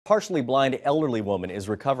partially blind elderly woman is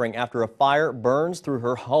recovering after a fire burns through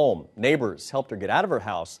her home. Neighbors helped her get out of her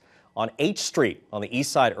house on H Street on the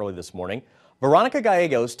east side early this morning. Veronica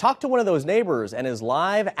Gallegos talked to one of those neighbors and is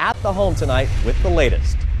live at the home tonight with the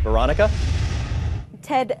latest. Veronica?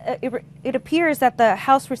 Ted, it appears that the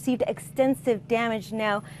house received extensive damage.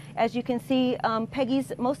 Now, as you can see,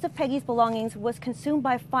 most of Peggy's belongings was consumed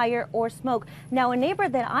by fire or smoke. Now, a neighbor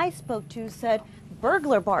that I spoke to said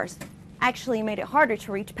burglar bars actually made it harder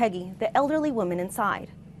to reach Peggy, the elderly woman inside.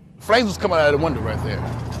 Flames was coming out of the window right there.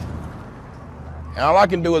 And all I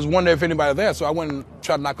can do is wonder if anybody's there, so I went and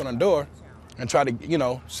tried to knock on the door and try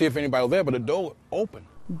to, see if anybody was there, but the door opened.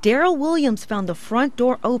 Daryl Williams found the front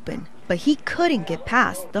door open, but he couldn't get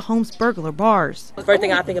past the home's burglar bars. The first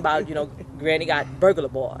thing I think about, Granny got burglar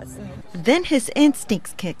bars. Then his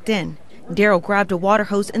instincts kicked in. Daryl grabbed a water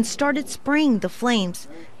hose and started spraying the flames,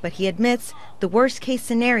 but he admits the worst-case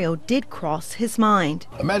scenario did cross his mind.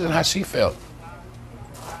 Imagine how she felt.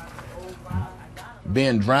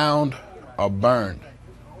 Being drowned or burned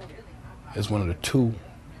is one of the two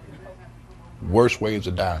worst ways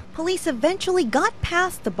to die. Police eventually got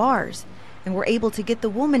past the bars and were able to get the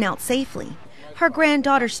woman out safely. Her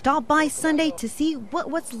granddaughter stopped by Sunday to see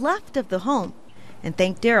what's left of the home and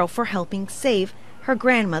thanked Daryl for helping save her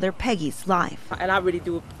grandmother Peggy's life. And I really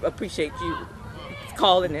do appreciate you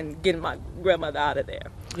calling and getting my grandmother out of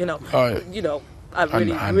there.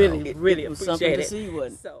 I really appreciate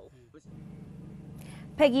it.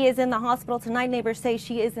 Peggy is in the hospital tonight. Neighbors say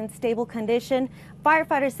she is in stable condition.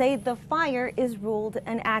 Firefighters say the fire is ruled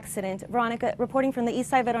an accident. Veronica, reporting from the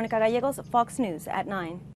east side, Veronica Gallegos, Fox News at 9.